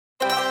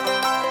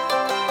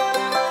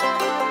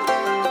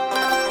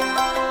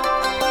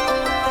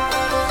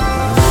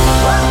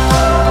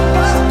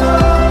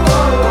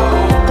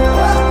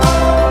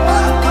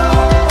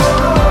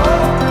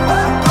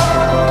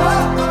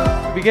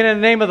Begin in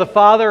the name of the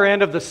Father,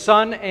 and of the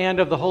Son,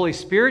 and of the Holy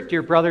Spirit.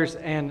 Dear brothers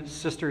and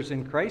sisters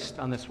in Christ,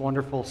 on this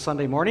wonderful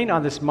Sunday morning,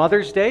 on this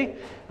Mother's Day,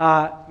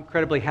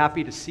 incredibly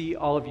happy to see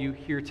all of you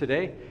here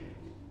today.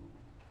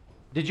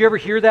 Did you ever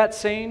hear that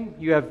saying,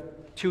 you have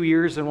two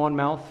ears and one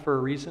mouth for a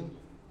reason?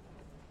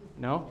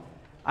 No?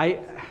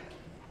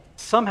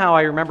 Somehow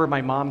I remember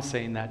my mom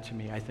saying that to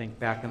me, I think,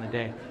 back in the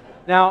day.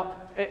 Now,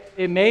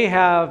 it may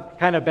have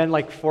kind of been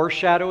like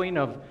foreshadowing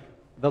of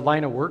the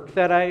line of work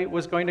that I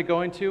was going to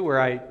go into,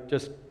 where I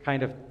just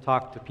kind of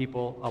talk to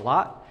people a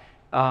lot.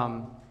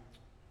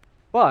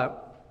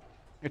 But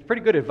it's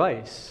pretty good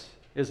advice,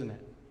 isn't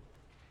it?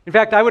 In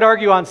fact, I would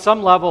argue on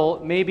some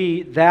level,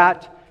 maybe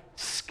that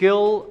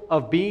skill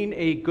of being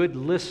a good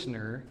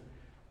listener,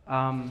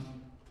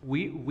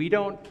 we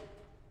don't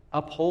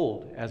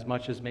uphold as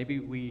much as maybe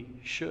we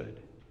should.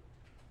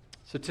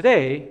 So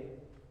today,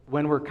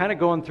 when we're kind of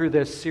going through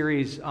this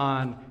series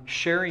on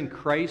sharing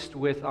Christ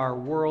with our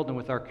world and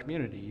with our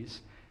communities,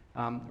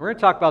 we're going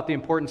to talk about the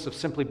importance of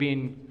simply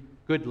being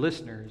good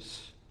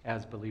listeners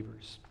as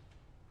believers.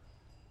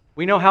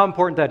 We know how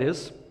important that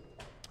is,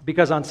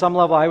 because on some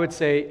level, I would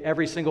say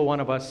every single one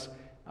of us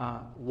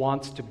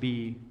wants to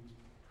be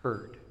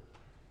heard.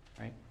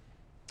 Right?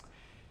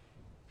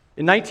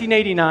 In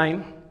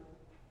 1989,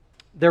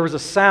 there was a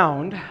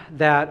sound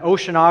that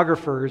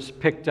oceanographers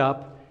picked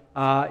up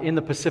in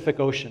the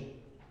Pacific Ocean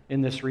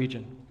in this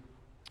region.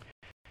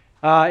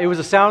 It was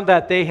a sound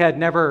that they had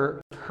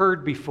never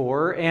heard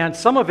before, and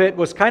some of it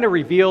was kind of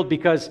revealed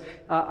because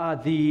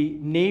the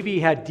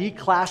Navy had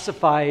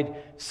declassified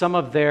some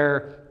of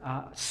their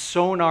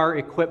sonar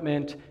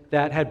equipment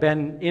that had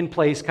been in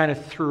place kind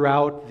of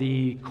throughout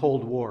the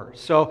Cold War.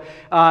 So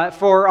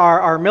for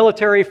our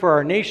military, for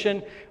our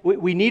nation,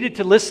 we needed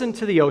to listen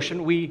to the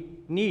ocean. We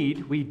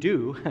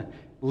do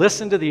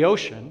listen to the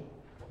ocean,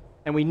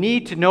 and we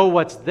need to know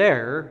what's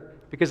there,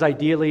 because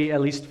ideally, at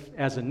least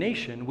as a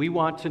nation, we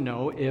want to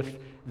know if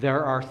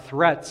there are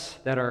threats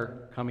that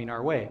are coming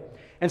our way.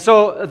 And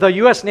so the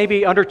U.S.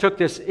 Navy undertook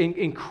this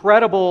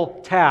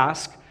incredible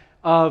task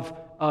of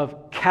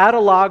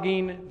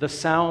cataloging the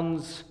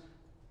sounds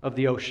of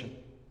the ocean.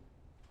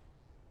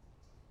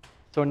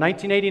 So in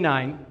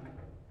 1989,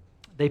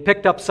 they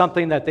picked up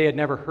something that they had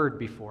never heard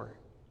before.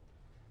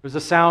 It was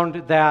a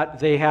sound that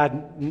they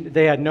had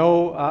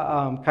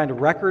no kind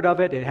of record of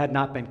it. It had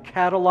not been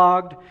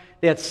cataloged.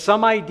 They had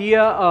some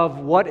idea of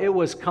what it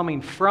was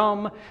coming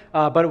from,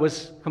 but it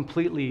was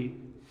completely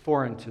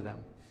foreign to them.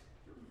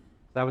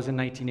 That was in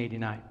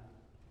 1989.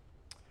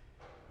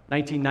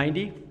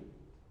 1990,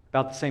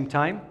 about the same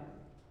time,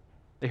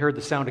 they heard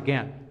the sound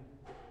again.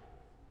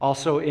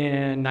 Also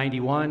in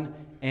 91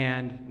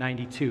 and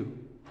 92,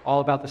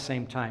 all about the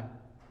same time.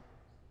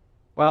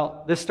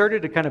 Well, this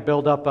started to kind of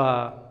build up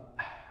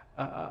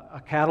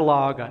a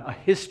catalog, a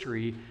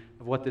history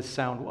of what this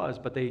sound was,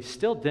 but they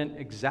still didn't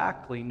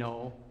exactly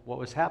know what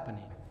was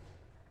happening.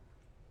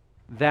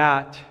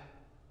 That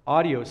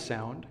audio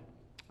sound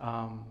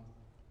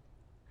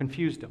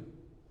confused them.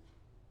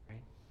 Right?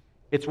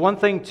 It's one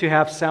thing to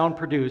have sound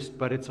produced,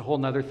 but it's a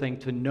whole other thing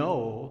to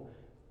know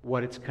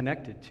what it's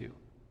connected to.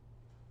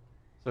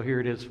 So here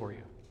it is for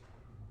you.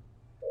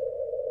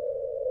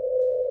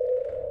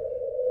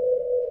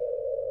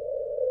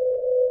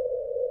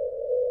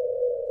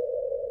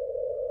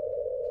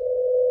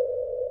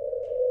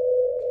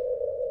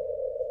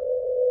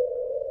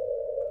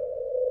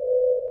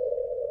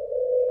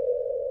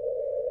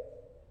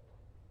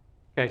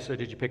 Okay, so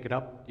did you pick it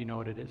up? Do you know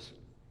what it is?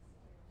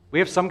 We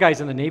have some guys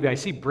in the Navy. I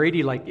see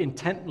Brady like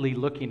intently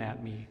looking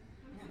at me.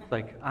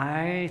 Like,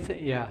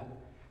 yeah.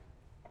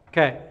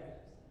 Okay.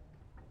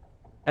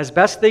 As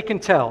best they can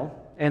tell,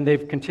 and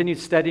they've continued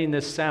studying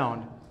this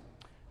sound,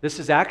 this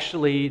is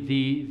actually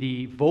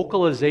the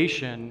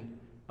vocalization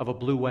of a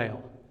blue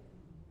whale.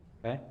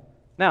 Okay?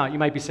 Now, you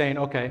might be saying,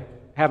 okay,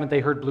 haven't they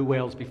heard blue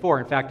whales before?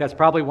 In fact, that's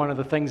probably one of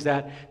the things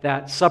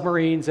that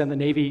submarines and the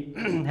Navy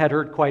had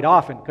heard quite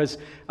often, because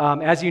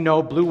as you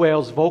know, blue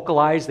whales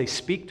vocalize, they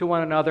speak to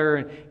one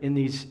another in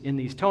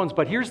these tones.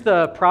 But here's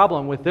the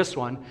problem with this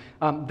one.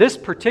 This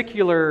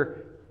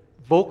particular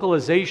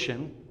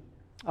vocalization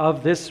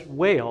of this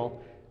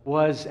whale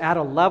was at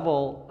a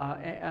level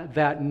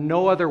that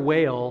no other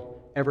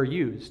whale ever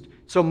used.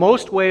 So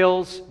most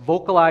whales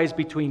vocalize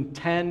between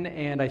 10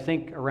 and I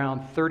think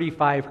around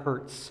 35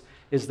 hertz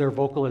is their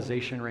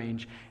vocalization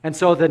range. And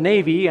so the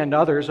Navy and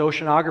others,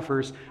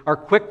 oceanographers, are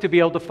quick to be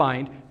able to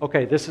find,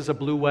 okay, this is a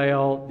blue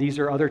whale, these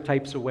are other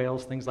types of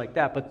whales, things like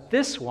that. But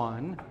this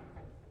one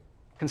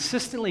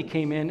consistently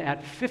came in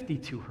at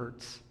 52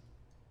 hertz,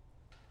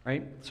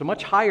 right? So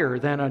much higher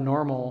than a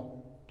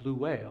normal blue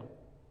whale.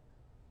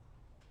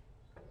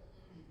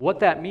 What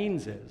that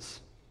means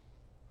is,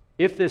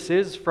 if this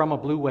is from a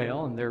blue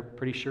whale, and they're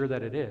pretty sure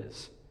that it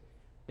is,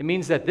 it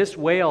means that this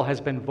whale has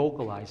been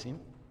vocalizing.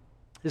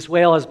 This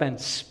whale has been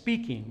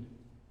speaking,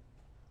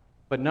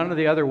 but none of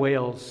the other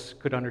whales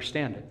could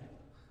understand it.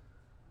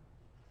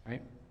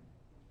 Right?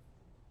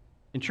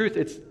 In truth,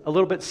 it's a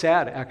little bit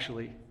sad,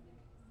 actually,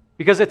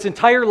 because its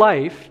entire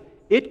life,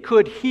 it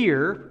could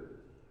hear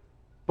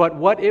but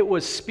what it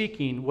was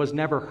speaking was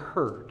never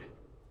heard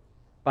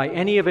by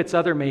any of its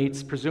other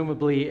mates,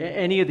 presumably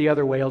any of the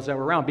other whales that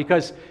were around,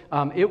 because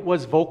it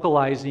was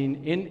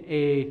vocalizing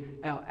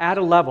at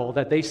a level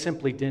that they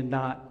simply did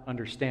not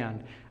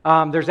understand.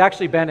 There's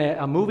actually been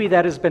a movie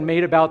that has been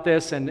made about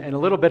this and a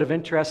little bit of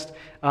interest,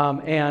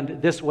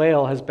 and this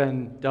whale has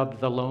been dubbed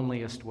the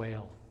loneliest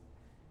whale,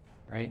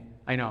 right?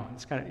 I know,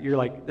 it's kind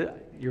of,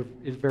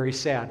 it's very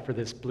sad for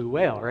this blue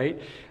whale,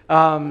 right?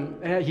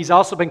 He's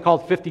also been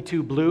called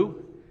 52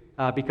 Blue,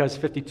 because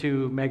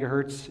 52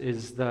 megahertz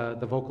is the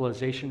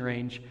vocalization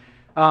range.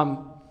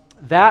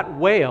 That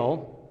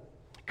whale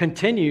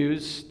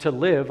continues to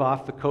live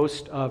off the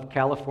coast of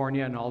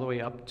California and all the way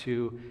up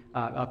to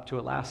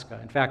Alaska.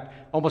 In fact,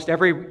 almost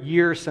every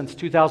year since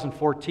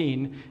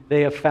 2014,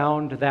 they have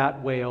found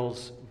that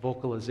whale's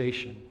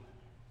vocalization.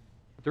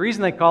 But the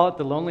reason they call it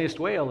the loneliest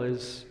whale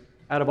is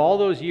out of all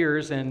those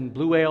years, and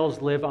blue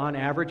whales live on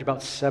average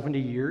about 70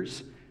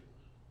 years,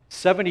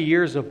 70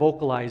 years of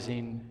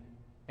vocalizing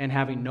and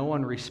having no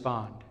one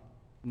respond,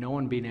 no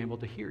one being able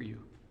to hear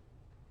you.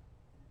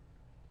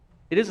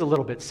 It is a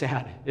little bit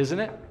sad,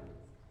 isn't it?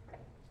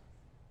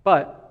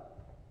 But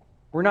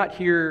we're not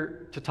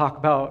here to talk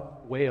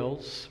about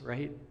whales,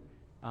 right?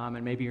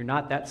 And maybe you're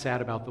not that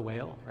sad about the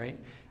whale, right?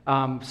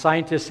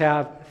 Scientists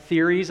have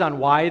theories on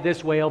why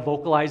this whale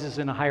vocalizes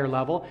in a higher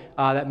level,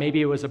 that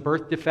maybe it was a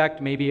birth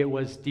defect, maybe it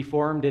was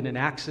deformed in an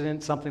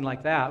accident, something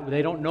like that.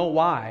 They don't know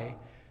why,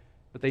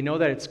 but they know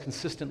that it's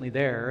consistently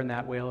there, and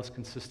that whale is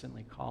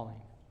consistently calling.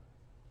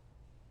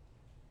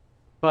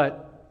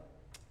 But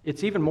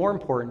it's even more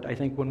important, I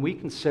think, when we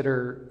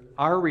consider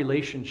our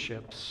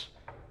relationships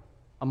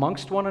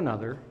amongst one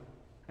another,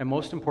 and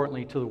most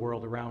importantly, to the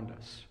world around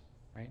us,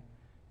 right?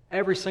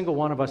 Every single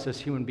one of us as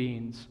human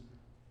beings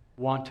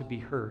want to be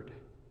heard.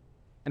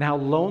 And how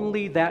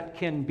lonely that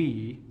can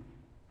be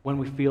when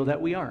we feel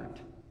that we aren't.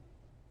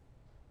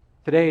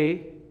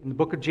 Today, in the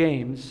book of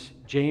James,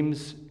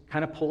 James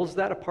kind of pulls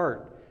that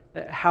apart,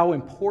 how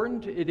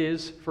important it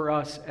is for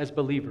us as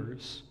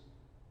believers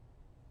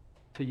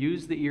to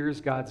use the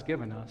ears God's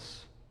given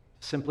us,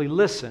 simply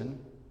listen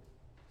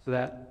so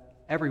that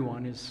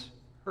everyone is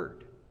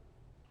heard.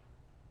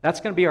 That's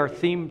going to be our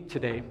theme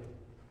today.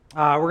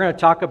 We're going to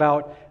talk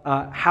about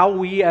how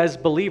we as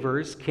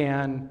believers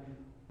can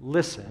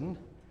listen.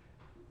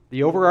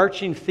 The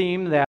overarching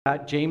theme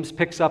that James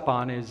picks up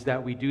on is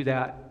that we do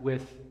that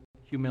with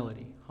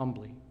humility,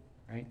 humbly,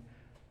 right?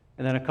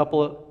 And then a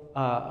couple of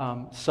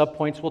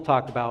subpoints we'll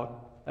talk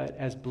about.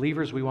 As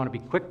believers, we want to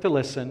be quick to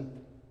listen,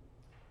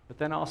 but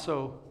then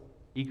also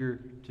eager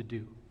to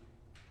do.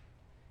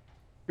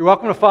 You're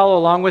welcome to follow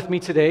along with me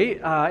today.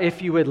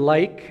 If you would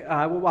like,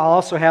 I'll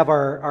also have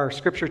our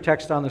scripture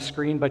text on the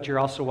screen, but you're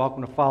also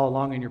welcome to follow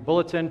along in your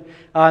bulletin.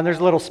 And there's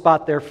a little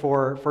spot there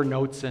for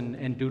notes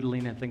and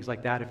doodling and things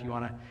like that if you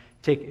want to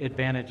take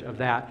advantage of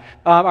that.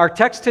 Our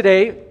text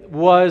today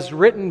was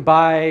written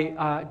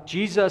by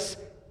Jesus'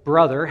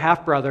 brother,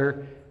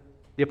 half-brother,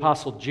 the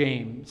Apostle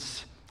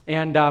James.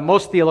 And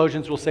most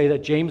theologians will say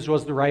that James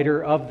was the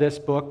writer of this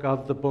book,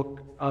 of the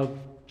book of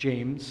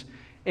James.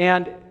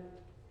 And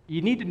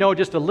you need to know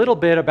just a little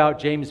bit about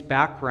James'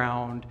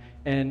 background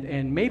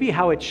and maybe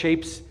how it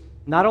shapes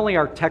not only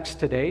our text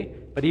today,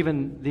 but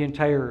even the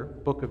entire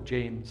book of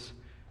James.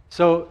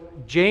 So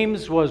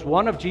James was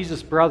one of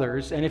Jesus'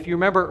 brothers, and if you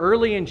remember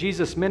early in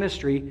Jesus'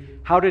 ministry,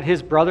 how did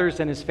his brothers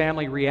and his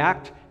family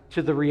react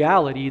to the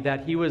reality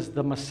that he was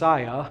the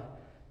Messiah,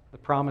 the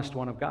promised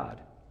one of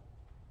God?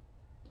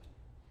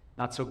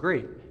 Not so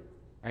great,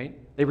 right?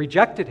 They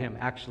rejected him,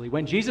 actually.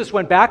 When Jesus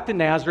went back to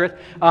Nazareth,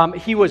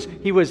 he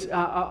was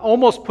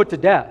almost put to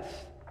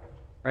death,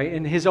 right?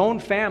 And his own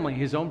family,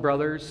 his own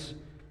brothers,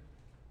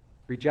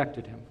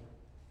 rejected him.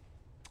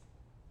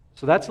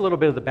 So that's a little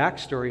bit of the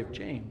backstory of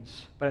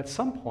James. But at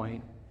some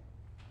point,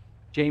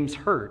 James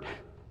heard.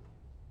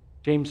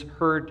 James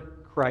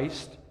heard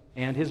Christ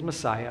and his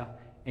Messiah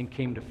and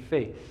came to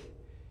faith.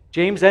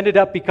 James ended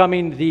up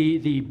becoming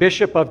the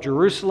bishop of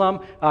Jerusalem.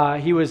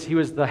 He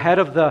was the head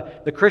of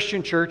the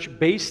Christian church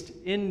based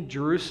in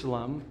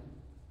Jerusalem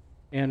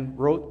and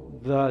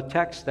wrote the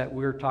text that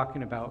we're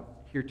talking about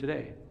here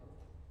today.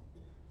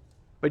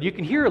 But you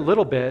can hear a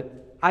little bit,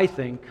 I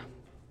think,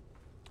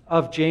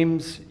 of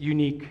James'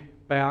 unique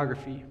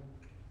biography.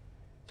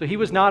 So he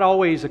was not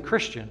always a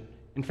Christian.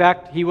 In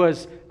fact, he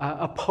was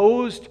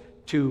opposed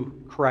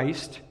to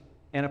Christ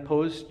and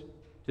opposed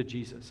to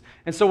Jesus.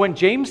 And so when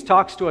James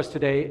talks to us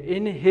today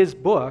in his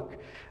book,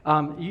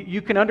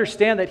 you can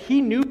understand that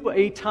he knew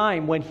a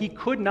time when he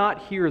could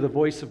not hear the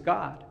voice of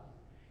God.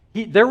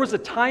 There was a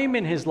time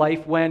in his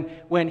life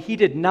when he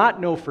did not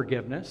know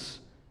forgiveness,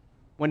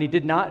 when he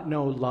did not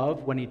know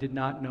love, when he did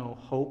not know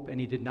hope,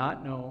 and he did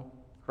not know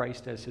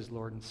Christ as his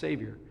Lord and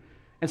Savior.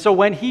 And so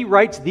when he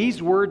writes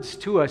these words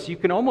to us, you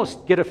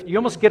almost get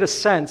a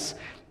sense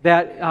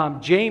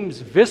that James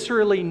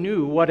viscerally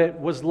knew what it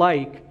was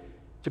like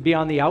to be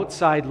on the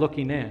outside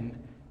looking in.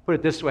 Put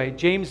it this way,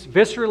 James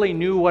viscerally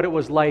knew what it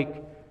was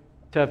like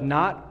to have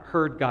not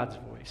heard God's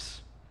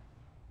voice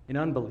in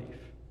unbelief.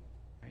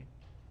 Right?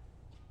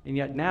 And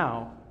yet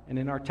now, And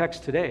in our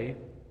text today,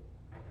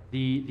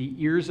 the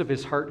ears of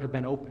his heart have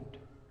been opened,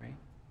 right?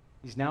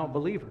 He's now a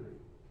believer.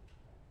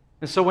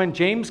 And so when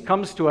James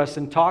comes to us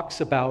and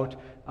talks about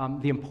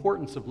the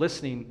importance of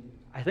listening,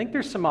 I think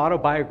there's some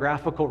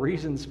autobiographical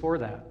reasons for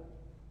that.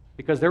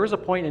 Because there was a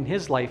point in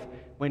his life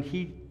when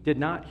he did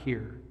not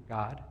hear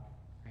God,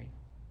 right?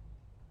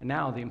 And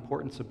now the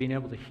importance of being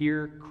able to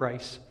hear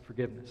Christ's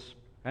forgiveness,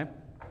 okay?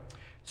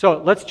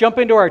 So let's jump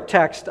into our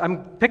text.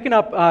 I'm picking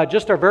up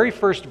just our very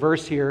first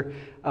verse here.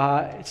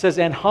 It says,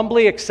 "And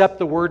humbly accept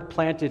the word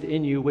planted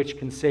in you, which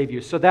can save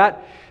you." So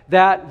that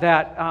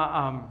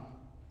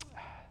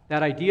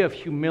idea of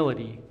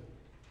humility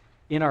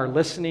in our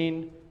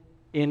listening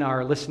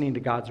to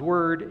God's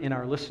word, in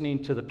our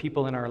listening to the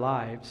people in our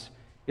lives,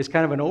 is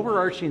kind of an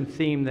overarching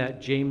theme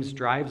that James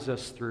drives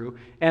us through.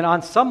 And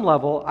on some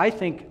level, I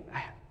think,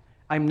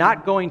 I'm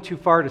not going too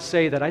far to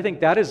say that I think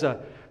that is a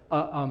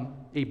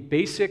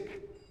basic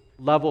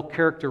level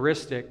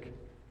characteristic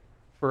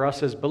for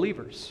us as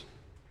believers.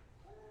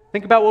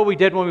 Think about what we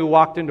did when we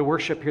walked into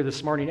worship here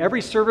this morning.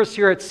 Every service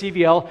here at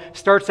CVL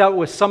starts out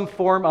with some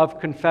form of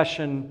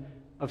confession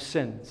of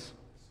sins.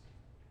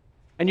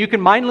 And you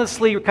can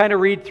mindlessly kind of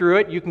read through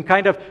it. You can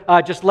kind of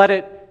just let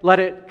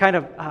it kind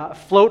of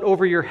float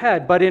over your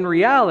head. But in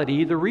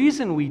reality, the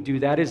reason we do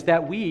that is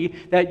that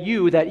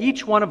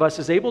each one of us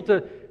is able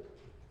to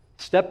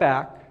step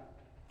back,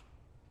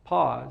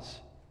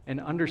 pause,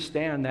 and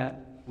understand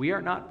that we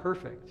are not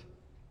perfect.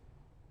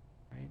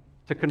 Right?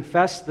 To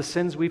confess the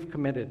sins we've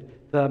committed,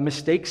 the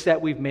mistakes that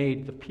we've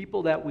made, the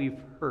people that we've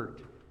hurt,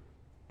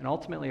 and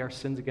ultimately our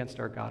sins against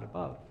our God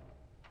above.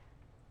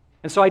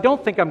 And so I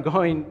don't think I'm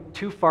going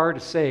too far to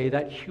say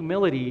that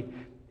humility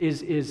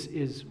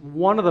is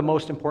one of the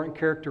most important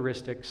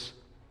characteristics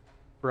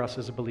for us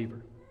as a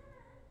believer.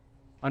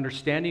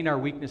 Understanding our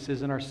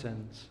weaknesses and our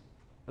sins,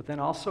 but then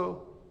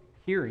also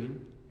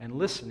hearing and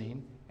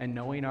listening and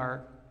knowing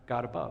our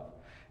God above.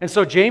 And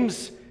so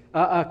James,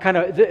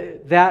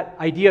 that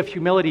idea of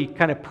humility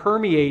kind of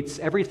permeates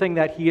everything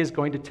that he is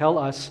going to tell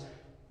us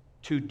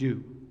to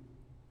do.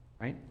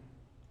 Right?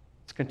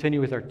 Let's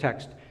continue with our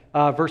text.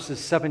 Verses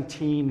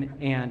 17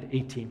 and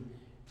 18.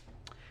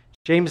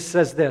 James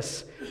says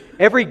this,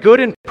 "Every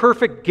good and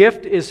perfect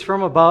gift is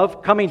from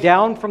above, coming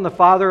down from the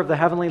Father of the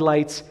heavenly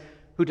lights,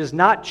 who does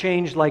not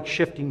change like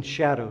shifting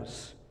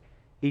shadows.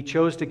 He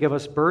chose to give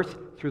us birth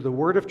through the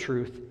word of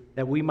truth,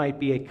 that we might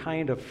be a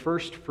kind of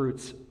first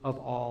fruits of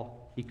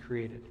all he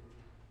created."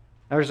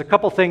 Now, there's a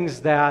couple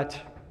things that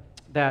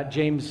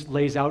James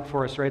lays out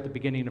for us right at the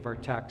beginning of our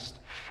text.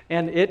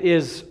 And it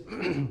is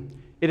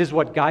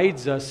what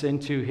guides us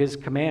into his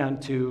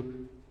command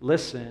to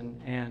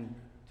listen and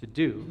to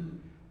do.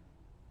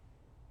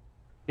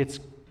 It's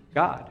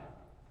God,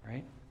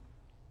 right?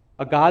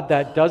 A God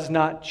that does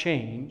not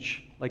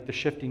change like the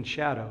shifting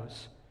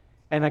shadows,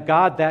 and a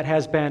God that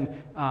has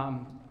been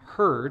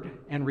heard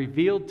and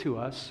revealed to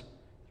us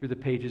through the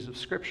pages of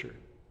Scripture.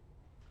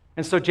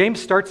 And so James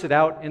starts it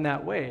out in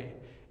that way.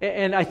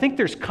 And I think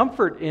there's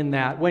comfort in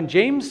that. When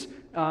James,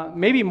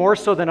 maybe more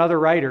so than other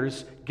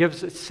writers,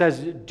 says,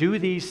 do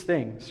these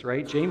things,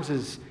 right?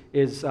 James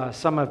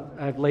some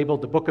have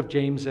labeled the book of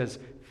James as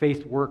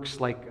faith works,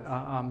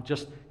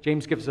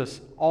 James gives us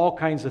all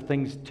kinds of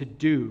things to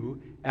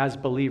do as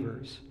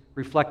believers,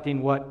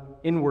 reflecting what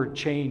inward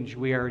change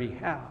we already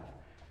have.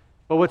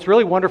 But what's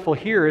really wonderful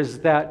here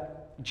is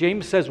that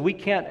James says we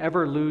can't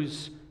ever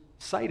lose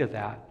sight of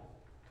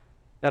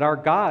that our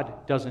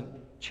God doesn't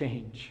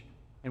change.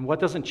 And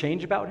what doesn't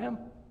change about him?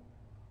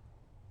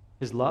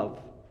 His love,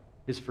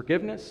 his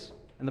forgiveness,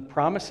 and the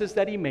promises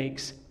that he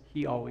makes,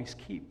 he always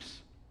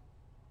keeps.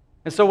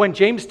 And so when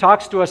James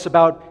talks to us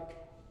about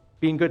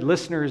being good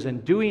listeners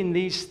and doing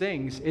these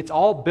things, it's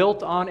all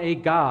built on a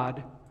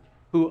God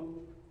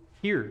who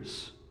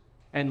hears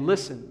and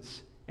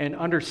listens and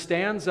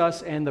understands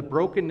us and the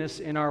brokenness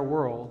in our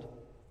world,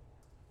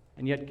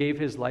 and yet gave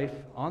his life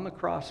on the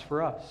cross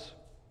for us.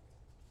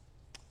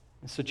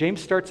 And so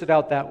James starts it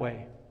out that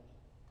way.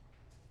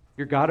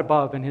 Your God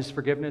above and his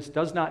forgiveness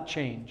does not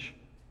change.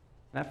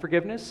 And that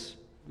forgiveness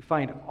we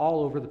find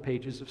all over the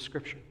pages of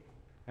Scripture.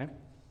 Okay?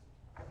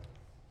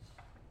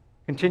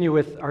 Continue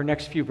with our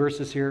next few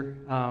verses here,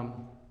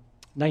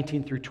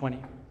 19 through 20.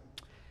 It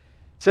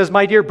says,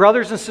 "My dear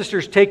brothers and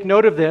sisters, take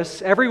note of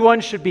this.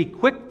 Everyone should be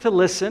quick to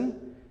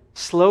listen,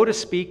 slow to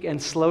speak, and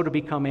slow to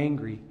become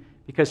angry,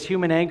 because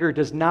human anger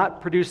does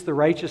not produce the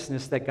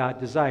righteousness that God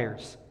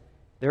desires.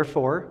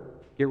 Therefore,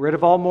 get rid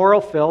of all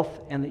moral filth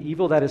and the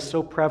evil that is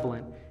so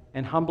prevalent,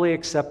 and humbly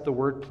accept the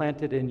word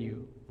planted in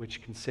you,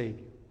 which can save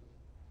you."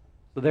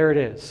 So there it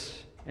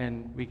is.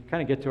 And we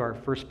kind of get to our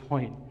first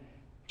point.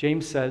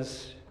 James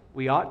says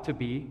we ought to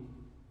be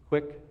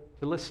quick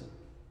to listen.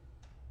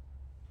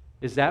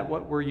 Is that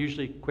what we're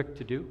usually quick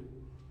to do?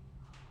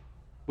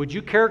 Would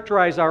you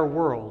characterize our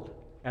world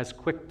as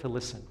quick to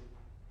listen?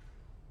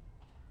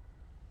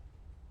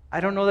 I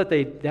don't know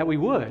that we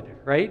would,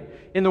 right?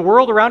 In the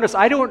world around us,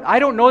 I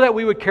don't know that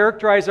we would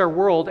characterize our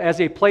world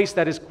as a place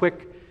that is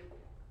quick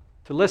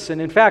to listen.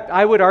 In fact,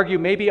 I would argue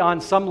maybe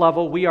on some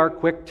level we are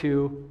quick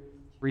to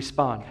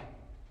respond.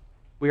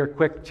 We are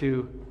quick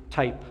to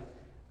type.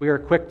 We are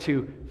quick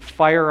to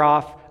fire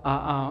off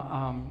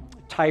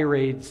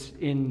tirades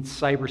in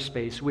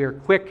cyberspace. We are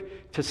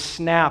quick to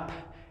snap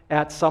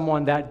at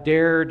someone that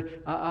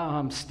dared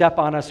step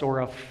on us or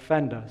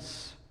offend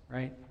us,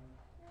 right?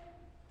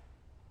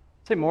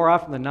 I'd say more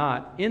often than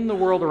not, in the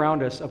world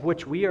around us, of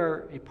which we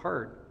are a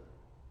part,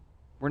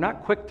 we're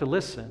not quick to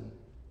listen.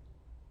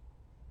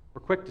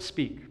 We're quick to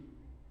speak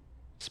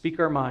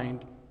our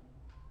mind,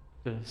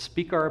 to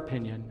speak our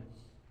opinion,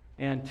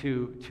 and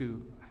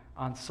to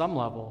on some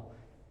level,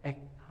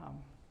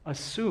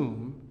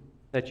 assume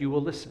that you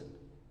will listen.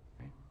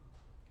 Right?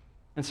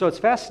 And so it's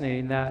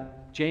fascinating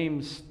that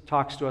James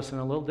talks to us in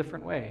a little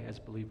different way as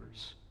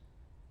believers.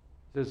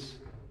 He says,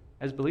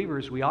 as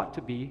believers, we ought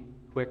to be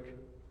quick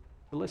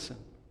to listen.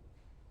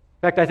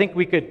 In fact, I think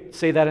we could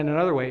say that in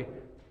another way.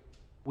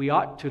 We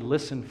ought to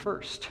listen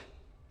first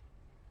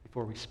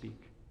before we speak.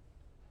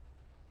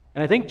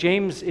 And I think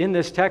James in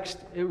this text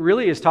it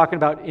really is talking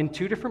about in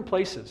two different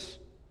places.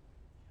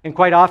 And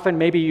quite often,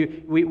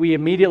 maybe we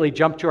immediately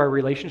jump to our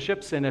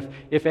relationships, and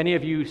if any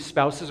of you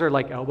spouses are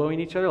like elbowing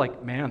each other,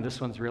 like, man,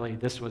 this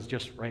was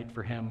just right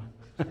for him.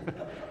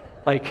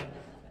 Like,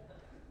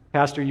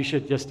 Pastor, you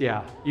should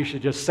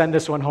just send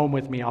this one home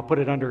with me. I'll put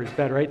it under his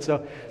bed, right?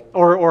 So,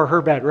 or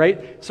her bed,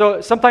 right?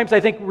 So sometimes I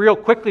think real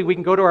quickly we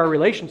can go to our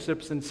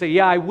relationships and say,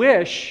 yeah, I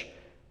wish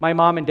my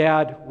mom and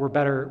dad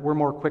were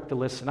more quick to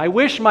listen. I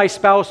wish my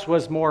spouse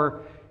was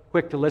more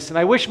quick to listen.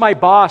 I wish my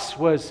boss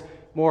was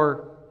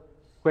more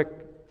quick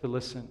to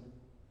listen.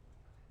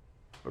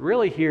 But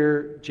really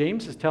here,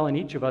 James is telling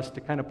each of us to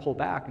kind of pull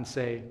back and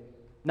say,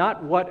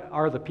 not what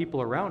are the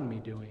people around me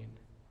doing,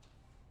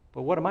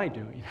 but what am I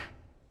doing?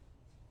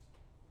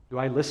 Do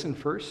I listen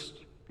first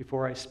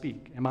before I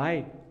speak? Am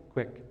I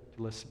quick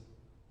to listen?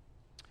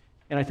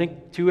 And I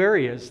think two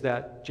areas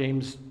that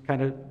James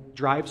kind of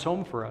drives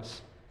home for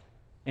us.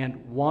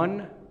 And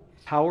one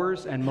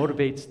powers and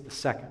motivates the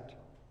second.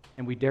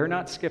 And we dare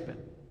not skip it.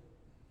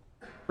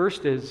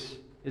 First is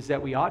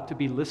that we ought to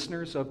be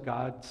listeners of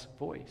God's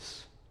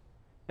voice.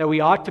 That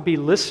we ought to be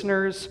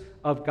listeners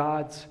of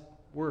God's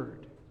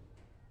word.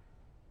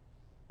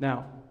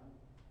 Now,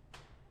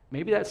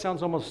 maybe that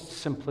sounds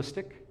almost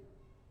simplistic.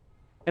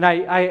 And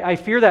I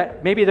fear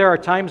that maybe there are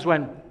times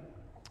when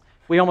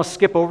we almost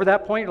skip over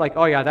that point, like,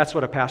 oh yeah, that's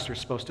what a pastor's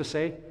supposed to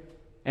say,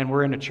 and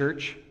we're in a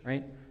church,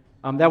 right?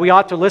 That we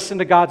ought to listen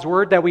to God's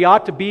word, that we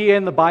ought to be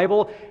in the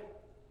Bible.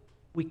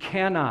 We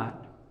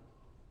cannot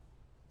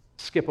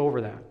skip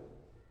over that.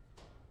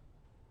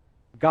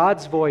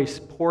 God's voice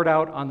poured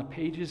out on the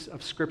pages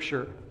of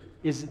Scripture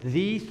is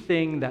the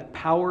thing that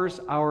powers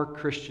our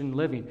Christian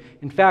living.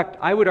 In fact,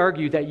 I would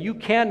argue that you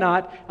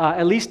cannot,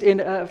 at least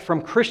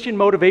from Christian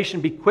motivation,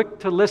 be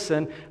quick to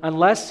listen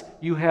unless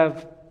you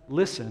have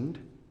listened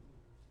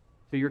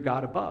to your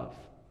God above.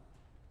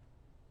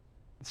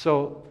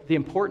 So the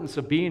importance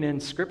of being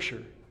in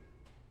Scripture,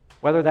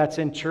 whether that's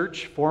in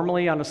church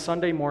formally on a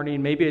Sunday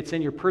morning, maybe it's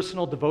in your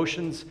personal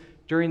devotions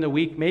during the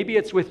week, maybe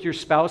it's with your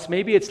spouse,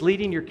 maybe it's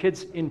leading your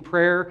kids in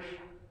prayer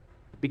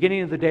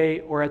beginning of the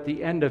day or at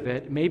the end of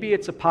it. Maybe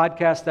it's a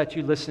podcast that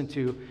you listen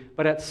to,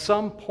 but at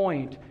some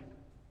point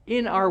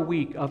in our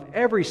week, of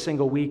every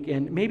single week,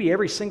 and maybe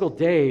every single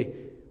day,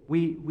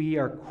 we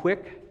are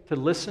quick to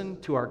listen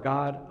to our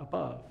God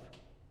above.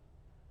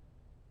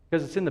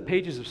 Because it's in the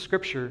pages of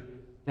Scripture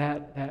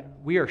that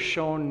we are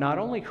shown not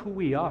only who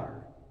we are,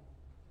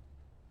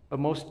 but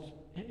most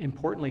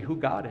importantly, who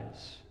God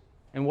is,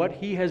 and what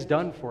He has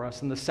done for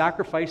us, and the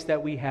sacrifice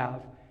that we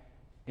have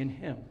in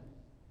Him.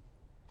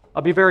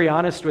 I'll be very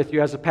honest with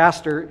you, as a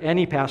pastor,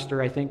 any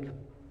pastor, I think,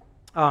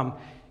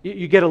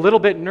 you get a little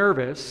bit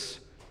nervous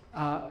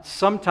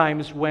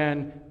sometimes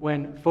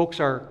when folks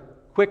are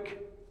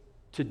quick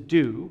to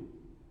do,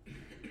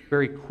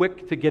 very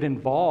quick to get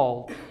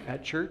involved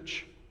at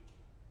church,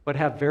 but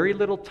have very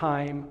little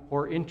time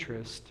or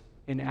interest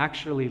in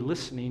actually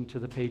listening to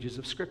the pages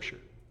of Scripture.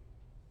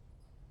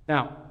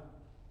 Now,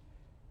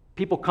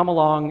 people come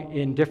along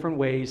in different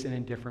ways and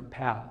in different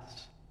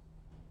paths.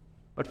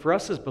 But for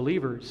us as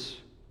believers,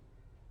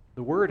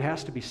 the Word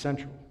has to be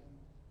central.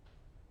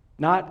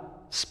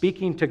 Not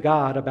speaking to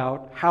God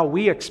about how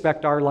we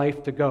expect our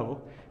life to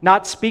go.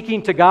 Not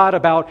speaking to God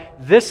about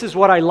this is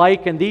what I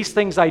like and these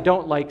things I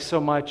don't like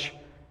so much.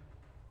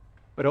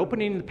 But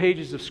opening the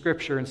pages of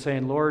Scripture and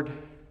saying, Lord,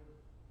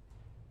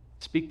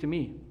 speak to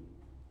me.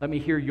 Let me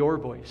hear your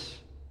voice.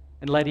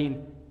 And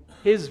letting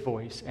His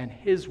voice and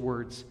His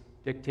words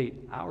dictate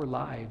our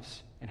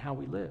lives and how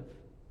we live.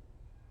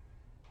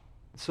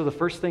 So the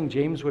first thing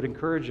James would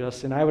encourage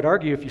us, and I would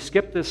argue if you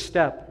skip this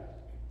step,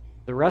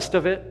 the rest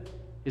of it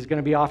is going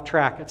to be off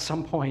track at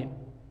some point,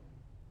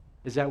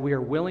 is that we are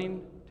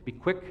willing to be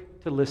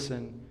quick to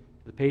listen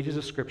to the pages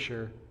of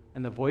Scripture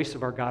and the voice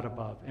of our God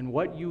above. And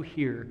what you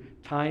hear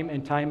time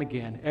and time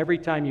again, every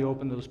time you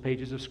open those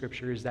pages of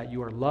Scripture, is that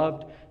you are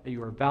loved, that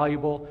you are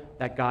valuable,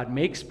 that God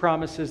makes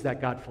promises,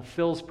 that God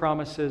fulfills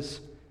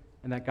promises,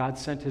 and that God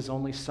sent His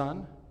only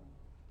Son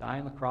to die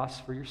on the cross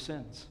for your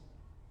sins.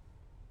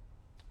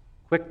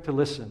 Quick to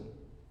listen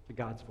to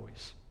God's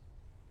voice.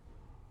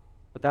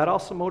 but that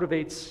also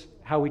motivates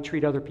how we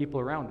treat other people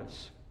around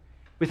us.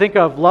 We think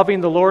of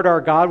loving the Lord our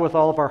God with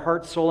all of our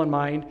heart, soul, and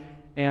mind,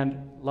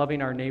 and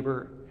loving our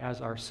neighbor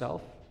as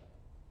ourself.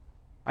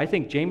 I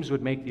think James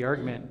would make the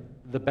argument,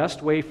 the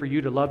best way for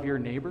you to love your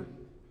neighbor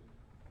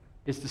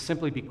is to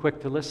simply be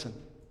quick to listen.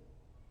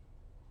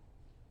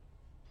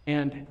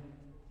 And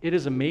it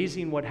is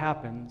amazing what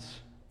happens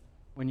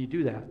when you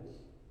do that.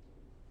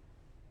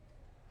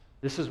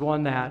 This is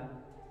one that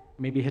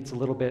maybe hits a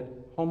little bit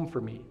home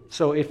for me.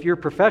 So if your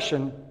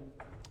profession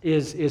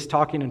is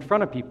talking in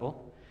front of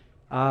people,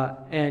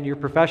 and your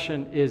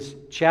profession is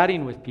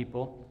chatting with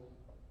people,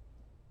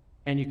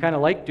 and you kind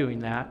of like doing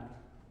that,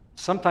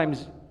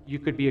 sometimes you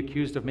could be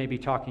accused of maybe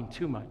talking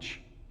too much.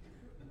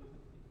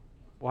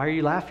 Why are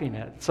you laughing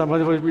at?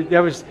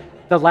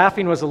 The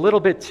laughing was a little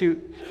bit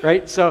too,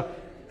 right? So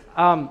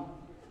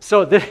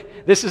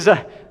this is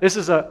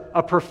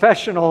a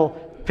professional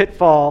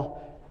pitfall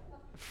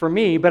for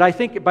me, but I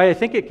think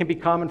it can be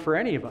common for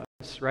any of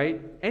us, right?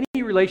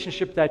 Any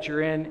relationship that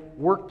you're in,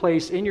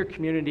 workplace, in your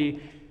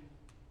community,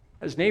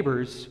 as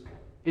neighbors,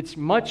 it's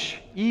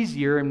much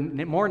easier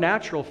and more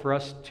natural for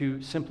us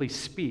to simply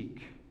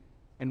speak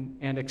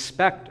and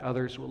expect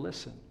others will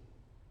listen.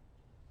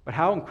 But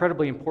how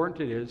incredibly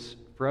important it is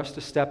for us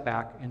to step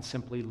back and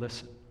simply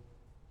listen.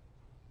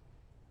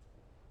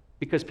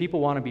 Because people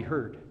want to be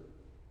heard.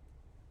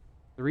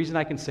 The reason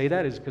I can say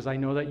that is because I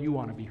know that you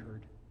want to be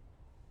heard.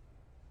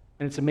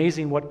 And it's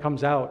amazing what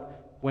comes out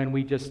when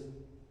we just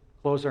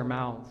close our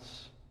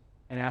mouths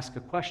and ask a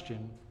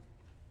question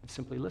and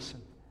simply listen.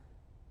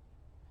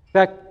 In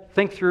fact,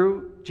 think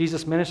through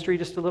Jesus' ministry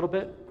just a little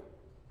bit.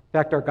 In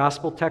fact, our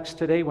gospel text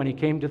today, when he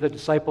came to the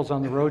disciples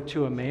on the road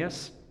to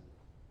Emmaus,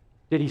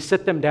 did he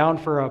sit them down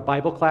for a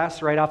Bible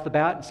class right off the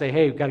bat and say,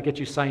 hey, we've got to get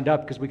you signed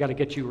up because we've got to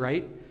get you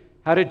right?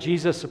 How did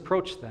Jesus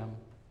approach them?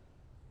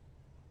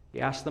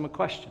 He asked them a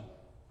question.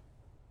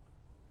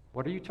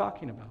 What are you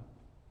talking about?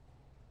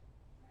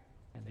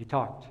 And they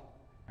talked,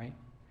 right?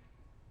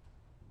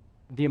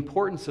 The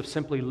importance of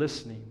simply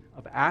listening,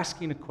 of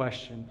asking a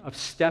question, of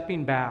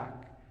stepping back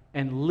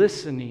and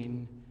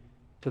listening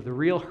to the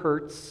real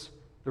hurts,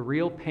 the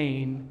real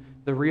pain,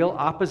 the real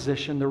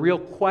opposition, the real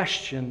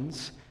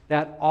questions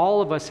that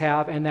all of us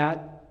have and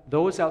that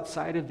those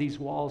outside of these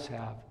walls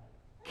have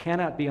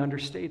cannot be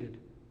understated.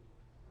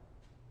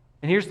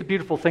 And here's the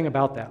beautiful thing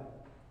about that.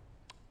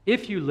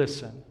 If you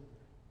listen,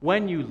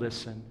 when you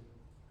listen,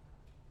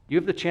 you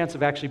have the chance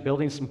of actually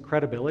building some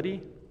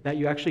credibility that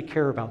you actually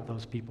care about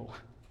those people.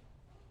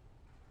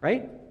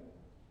 Right?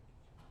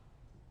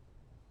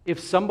 If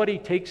somebody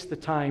takes the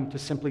time to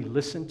simply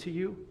listen to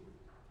you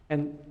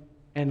and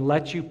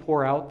let you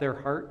pour out their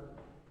heart,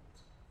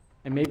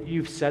 and maybe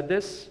you've said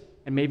this,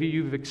 and maybe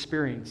you've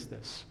experienced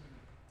this,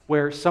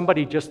 where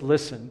somebody just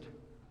listened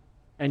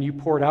and you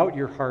poured out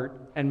your heart,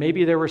 and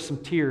maybe there were some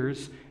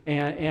tears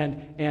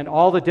and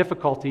all the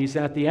difficulties,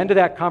 and at the end of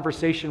that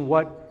conversation,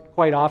 what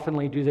quite often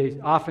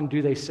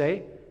do they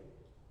say?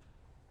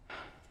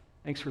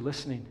 Thanks for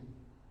listening.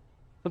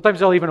 Sometimes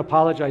they'll even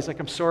apologize, like,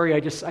 I'm sorry,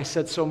 I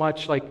said so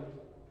much, like,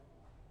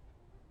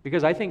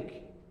 because I think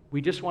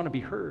we just want to be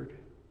heard,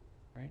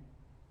 right?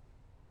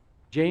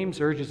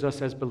 James urges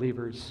us as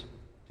believers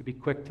to be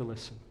quick to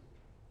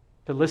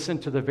listen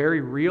to the very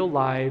real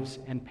lives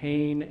and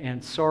pain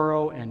and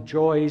sorrow and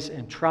joys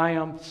and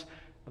triumphs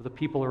of the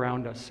people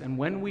around us. And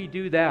when we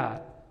do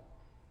that,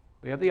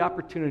 we have the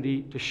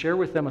opportunity to share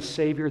with them a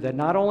Savior that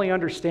not only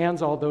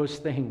understands all those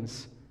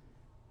things,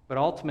 but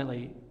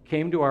ultimately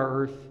came to our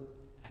earth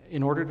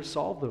in order to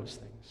solve those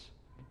things.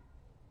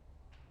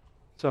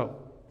 So,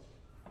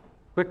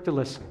 quick to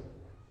listen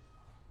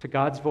to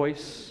God's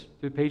voice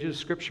through the pages of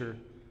Scripture,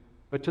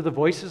 but to the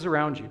voices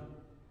around you,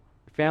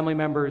 your family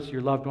members,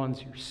 your loved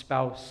ones, your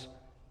spouse,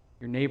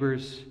 your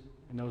neighbors,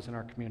 and those in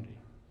our community.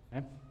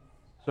 Okay?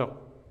 So,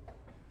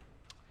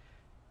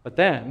 but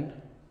then,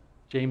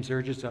 James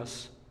urges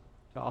us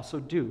to also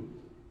do.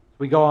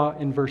 We go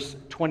in verse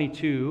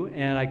 22,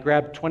 and I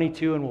grabbed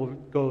 22, and we'll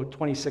go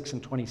 26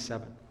 and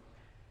 27.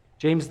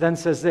 James then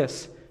says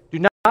this,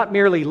 do not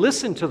merely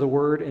listen to the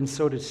word and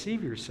so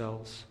deceive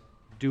yourselves.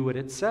 Do what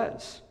it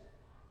says.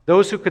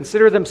 Those who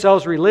consider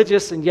themselves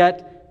religious and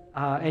yet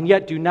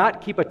do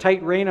not keep a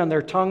tight rein on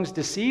their tongues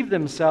deceive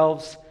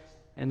themselves,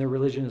 and their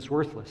religion is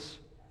worthless.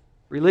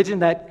 Religion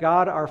that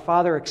God our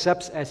Father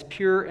accepts as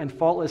pure and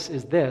faultless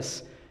is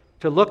this,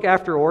 to look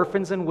after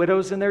orphans and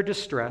widows in their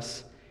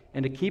distress,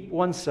 and to keep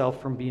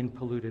oneself from being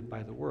polluted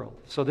by the world.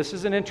 So this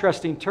is an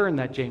interesting turn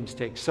that James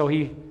takes. So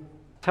he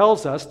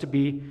tells us to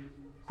be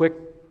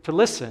quick to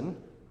listen,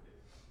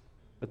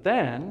 but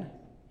then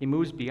he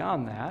moves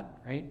beyond that,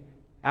 right?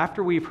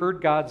 After we've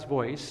heard God's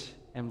voice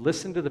and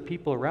listened to the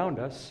people around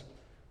us,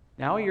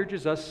 now he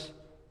urges us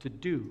to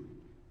do.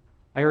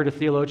 I heard a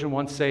theologian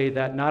once say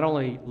that not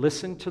only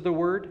listen to the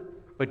word,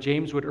 but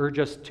James would urge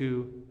us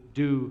to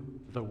do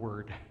the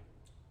word,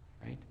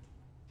 right?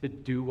 To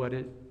do what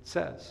it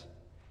says.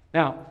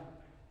 Now,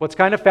 what's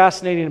kind of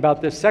fascinating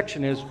about this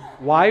section is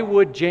why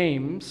would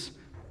James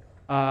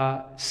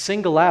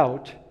single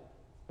out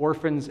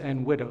orphans,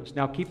 and widows.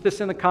 Now keep this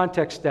in the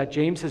context that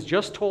James has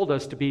just told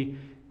us to be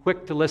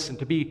quick to listen,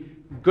 to be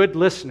good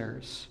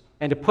listeners,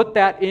 and to put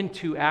that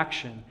into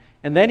action.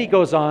 And then he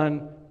goes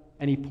on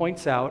and he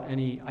points out and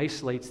he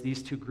isolates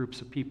these two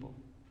groups of people,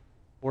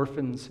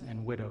 orphans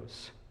and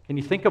widows. Can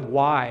you think of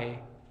why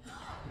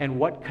and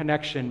what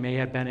connection may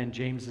have been in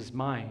James's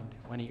mind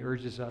when he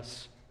urges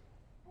us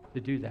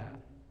to do that?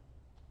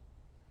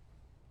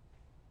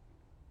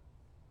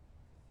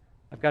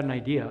 I've got an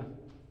idea.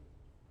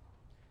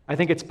 I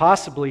think it's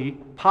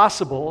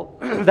possible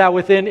that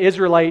within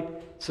Israelite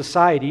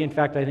society, in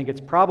fact, I think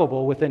it's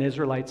probable within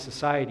Israelite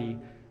society,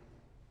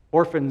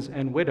 orphans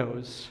and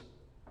widows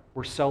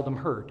were seldom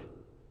heard.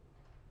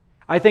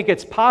 I think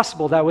it's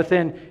possible that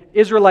within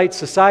Israelite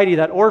society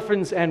that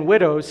orphans and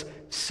widows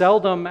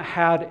seldom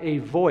had a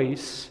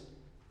voice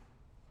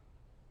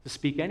to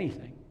speak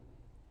anything.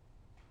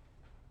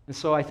 And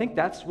so I think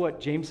that's what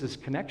James's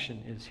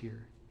connection is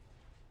here.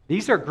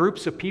 These are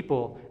groups of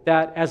people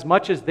that, as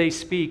much as they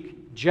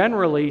speak,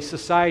 generally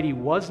society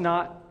was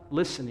not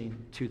listening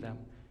to them.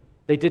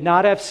 They did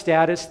not have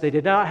status, they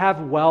did not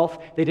have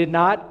wealth,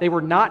 they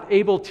were not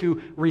able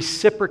to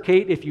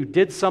reciprocate if you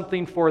did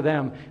something for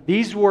them.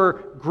 These were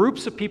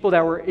groups of people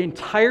that were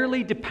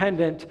entirely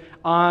dependent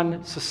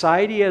on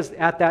society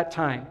at that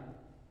time,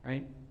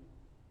 right?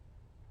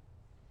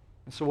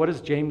 And so what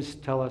does James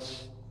tell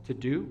us to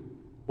do?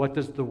 What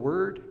does the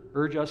Word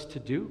urge us to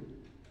do?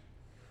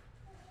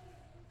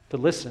 To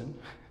listen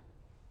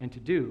and to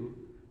do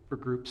for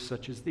groups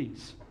such as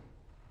these.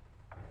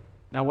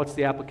 Now, what's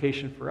the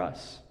application for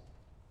us?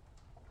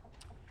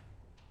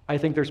 I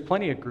think there's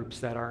plenty of groups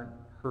that aren't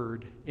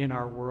heard in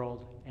our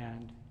world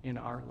and in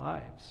our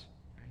lives.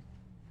 Right?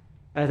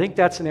 And I think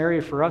that's an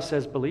area for us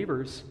as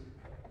believers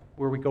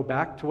where we go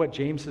back to what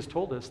James has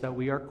told us, that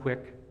we are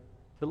quick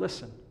to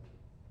listen.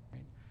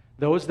 Right?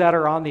 Those that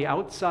are on the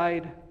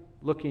outside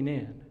looking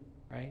in,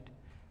 right?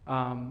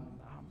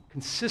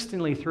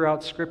 Consistently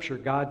throughout Scripture,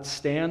 God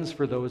stands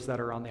for those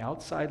that are on the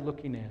outside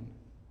looking in.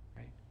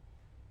 Right?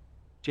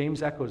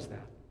 James echoes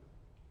that.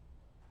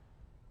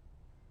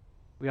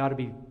 We ought to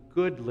be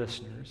good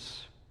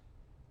listeners,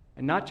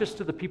 and not just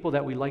to the people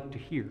that we like to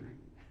hear.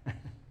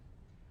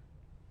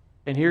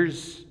 And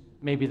here's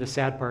maybe the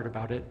sad part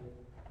about it.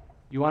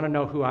 You want to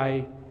know who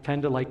I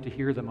tend to like to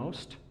hear the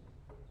most?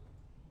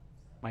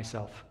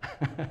 Myself.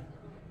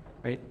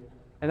 Right?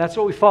 And that's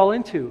what we fall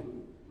into.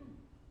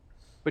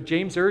 But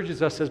James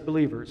urges us as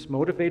believers,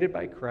 motivated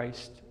by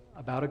Christ,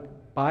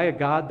 by a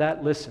God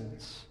that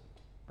listens,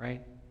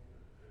 right?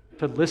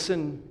 To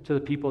listen to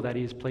the people that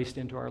He has placed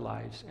into our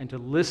lives and to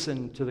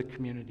listen to the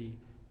community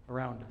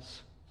around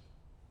us.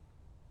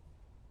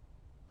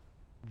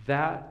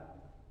 That,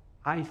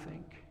 I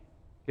think,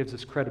 gives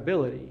us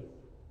credibility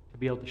to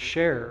be able to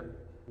share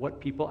what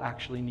people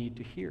actually need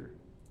to hear,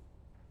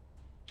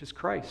 which is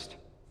Christ.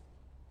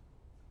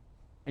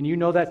 And you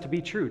know that to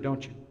be true,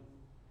 don't you?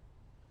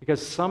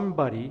 Because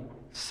somebody,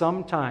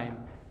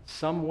 sometime,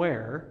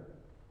 somewhere,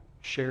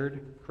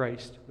 shared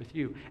Christ with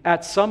you.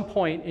 At some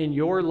point in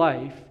your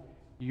life,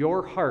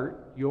 your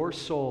heart, your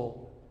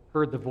soul,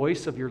 heard the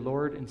voice of your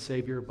Lord and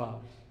Savior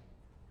above.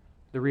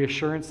 The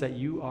reassurance that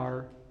you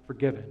are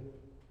forgiven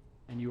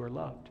and you are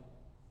loved.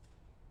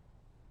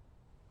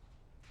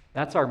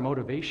 That's our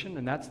motivation,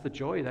 and that's the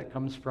joy that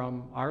comes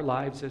from our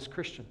lives as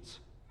Christians.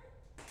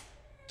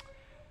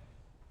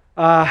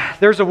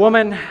 There's a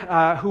woman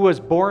who was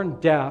born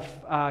deaf.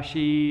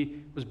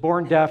 She was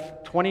born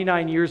deaf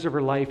 29 years of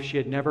her life. She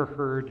had never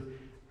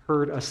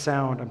heard a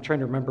sound. I'm trying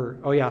to remember.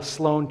 Oh yeah,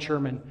 Sloan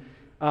Sherman.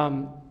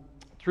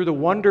 Through the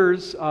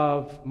wonders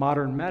of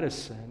modern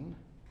medicine,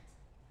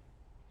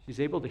 she's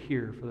able to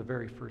hear for the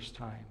very first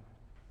time.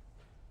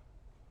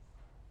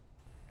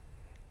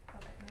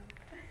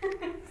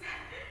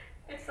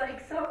 It's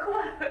like so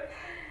close.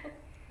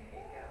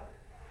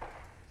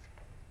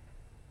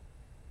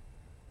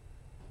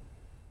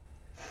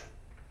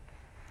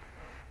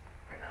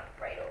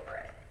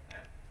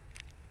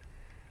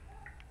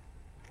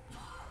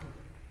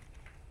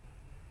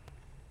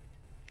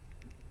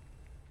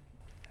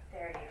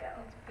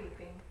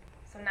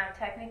 So now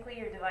technically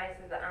your device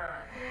is on.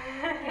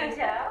 Can you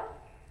tell?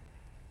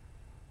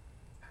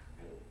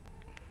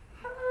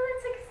 Oh,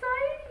 that's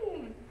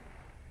exciting.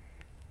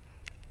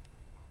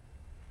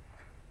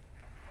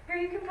 Here,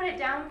 you can put it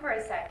down for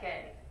a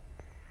second.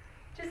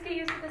 Just get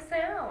used to the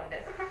sound. What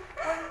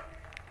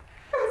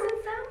does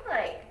it sound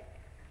like?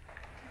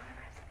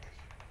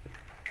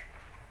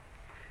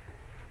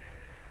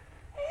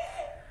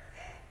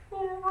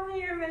 Oh,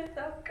 you're meant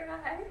to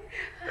cry.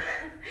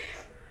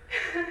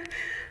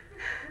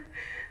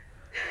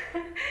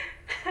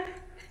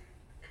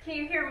 Can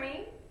you hear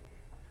me?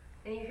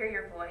 And you hear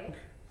your voice?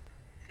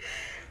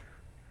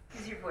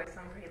 Does your voice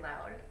sound pretty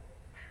loud?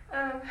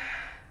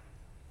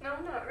 No,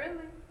 not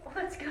really. Well,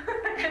 that's good.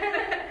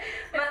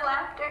 My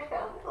laughter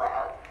sounds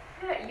loud.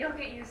 Yeah, you'll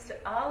get used to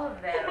all of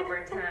that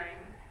over time.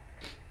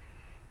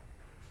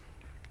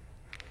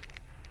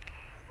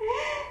 Do you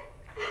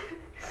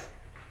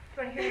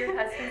want to hear your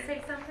husband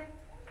say something?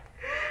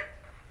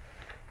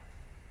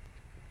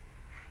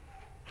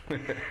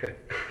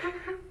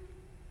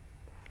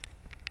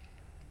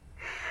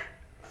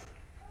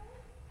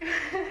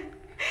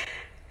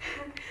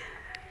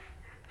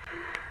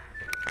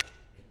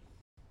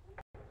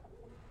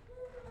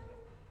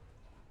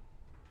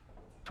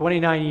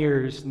 "29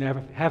 years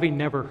having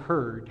never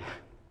heard"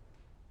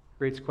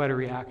 creates quite a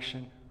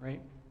reaction,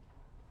 right?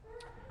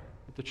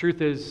 But the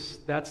truth is,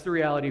 that's the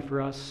reality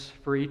for us,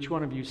 for each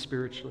one of you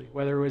spiritually.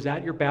 Whether it was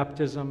at your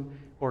baptism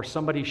or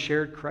somebody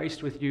shared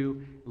Christ with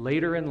you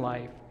later in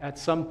life, at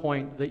some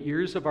point, the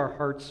ears of our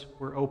hearts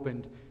were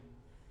opened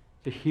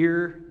to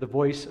hear the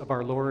voice of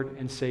our Lord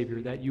and Savior,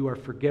 that you are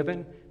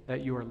forgiven,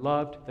 that you are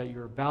loved, that you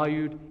are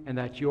valued, and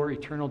that your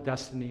eternal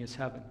destiny is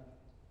heaven.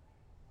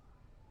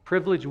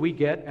 Privilege we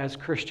get as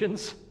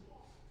Christians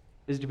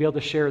is to be able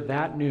to share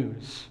that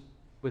news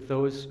with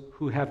those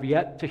who have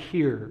yet to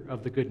hear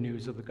of the good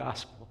news of the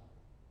gospel.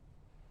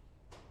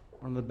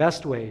 One of the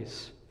best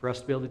ways for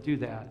us to be able to do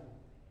that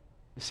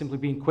is simply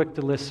being quick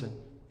to listen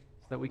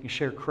so that we can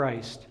share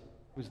Christ,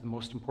 who's the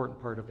most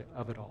important part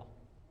of it all.